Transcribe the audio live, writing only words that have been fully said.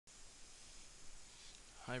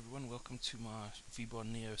Hi everyone, welcome to my VBar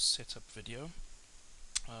Neo setup video.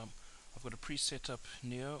 I've got a pre-set up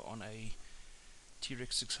Neo on a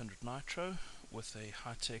Trex 600 Nitro with a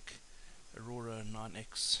high-tech Aurora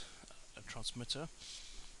 9X transmitter.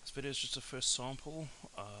 This video is just a first sample.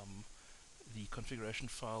 The configuration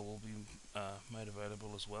file will be made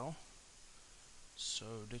available as well. So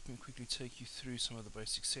let me quickly take you through some of the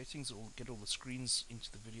basic settings. It will get all the screens into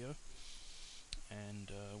the video, and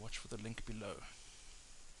watch for the link below.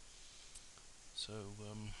 So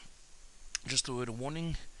just a word of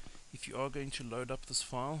warning, if you are going to load up this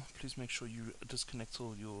file, please make sure you disconnect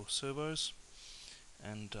all your servos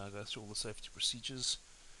and go through all the safety procedures.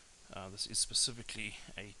 This is specifically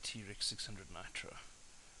a Trex 600 Nitro.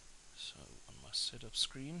 So on my setup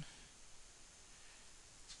screen,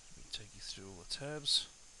 let me take you through all the tabs.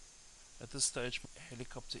 At this stage my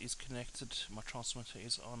helicopter is connected, my transmitter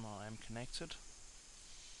is on, I am connected.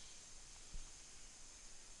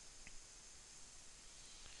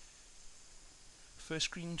 First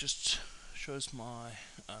screen just shows my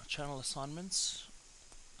channel assignments.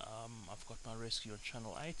 I've got my rescue on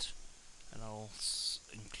channel 8, and I'll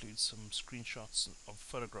include some screenshots of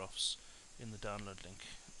photographs in the download link.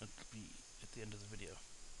 It'll be at the end of the video.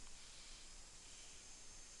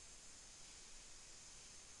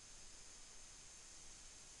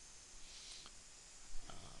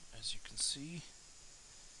 As you can see,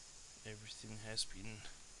 everything has been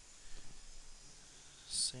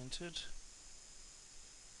centered.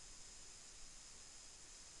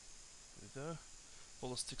 There we go. All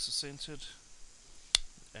the sticks are centered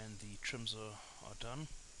and the trims are done.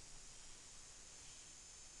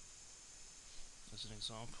 As an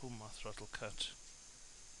example, my throttle cut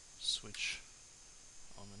switch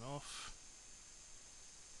on and off.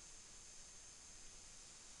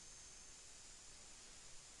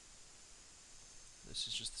 This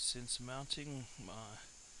is just the sensor mounting. My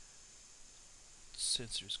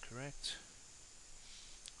sensor is correct.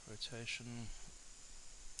 Rotation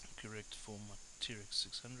correct for my Trex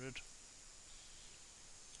 600.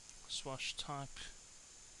 Swash type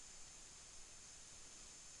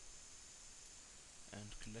and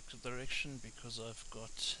collector direction, because I've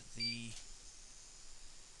got the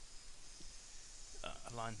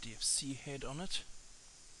aligned DFC head on it.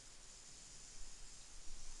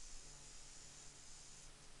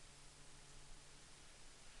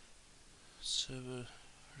 Servo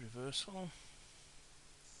reversal.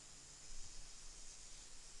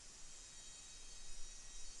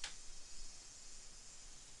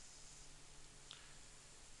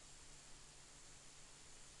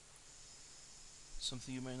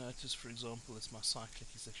 Something you may notice, for example, is my cyclic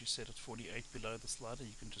is actually set at 48 below the slider.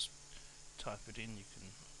 You can just type it in. You can,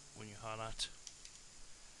 when you highlight,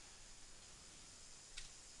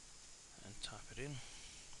 and type it in.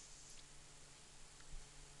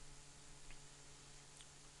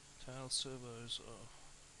 Tail servos are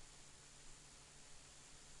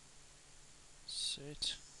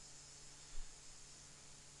set.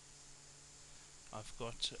 I've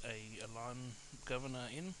got a line governor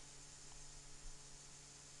in,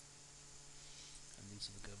 and these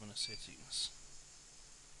are the governor settings.